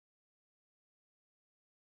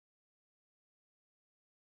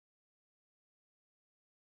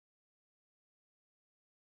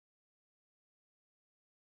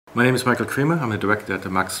My name is Michael Kramer. I'm the director at the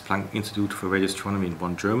Max-Planck Institute for Radio Astronomy in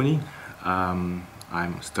Bonn, Germany. I'm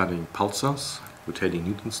studying pulsars, rotating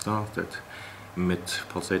Newton stars that emit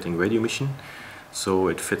pulsating radio emission. So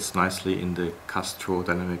it fits nicely in the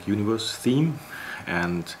Castro-dynamic universe theme,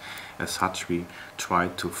 and as such we try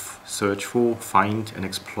to search for, find and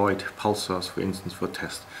exploit pulsars, for instance, for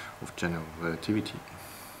test of general relativity.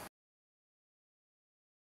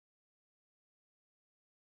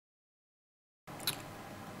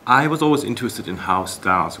 I was always interested in how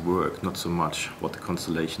stars work, not so much what the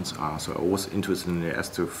constellations are. So I was interested in the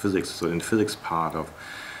astrophysics, so in the physics part of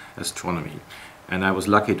astronomy. And I was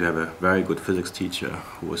lucky to have a very good physics teacher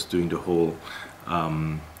who was doing the whole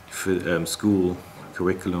school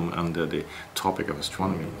curriculum under the topic of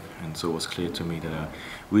astronomy. And so it was clear to me that I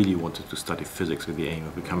really wanted to study physics with the aim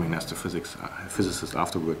of becoming an physicist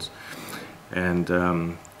afterwards. And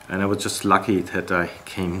I was just lucky that I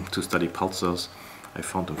came to study pulsars. I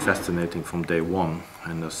found them fascinating from day one,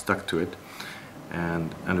 and I stuck to it.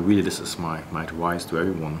 And really, this is my advice to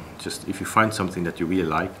everyone. Just if you find something that you really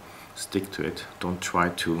like, stick to it. Don't try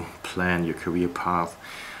to plan your career path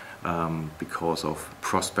because of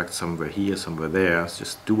prospects somewhere here, somewhere there.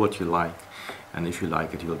 Just do what you like, and if you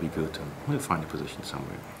like it, you'll be good and you'll find a position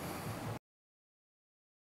somewhere.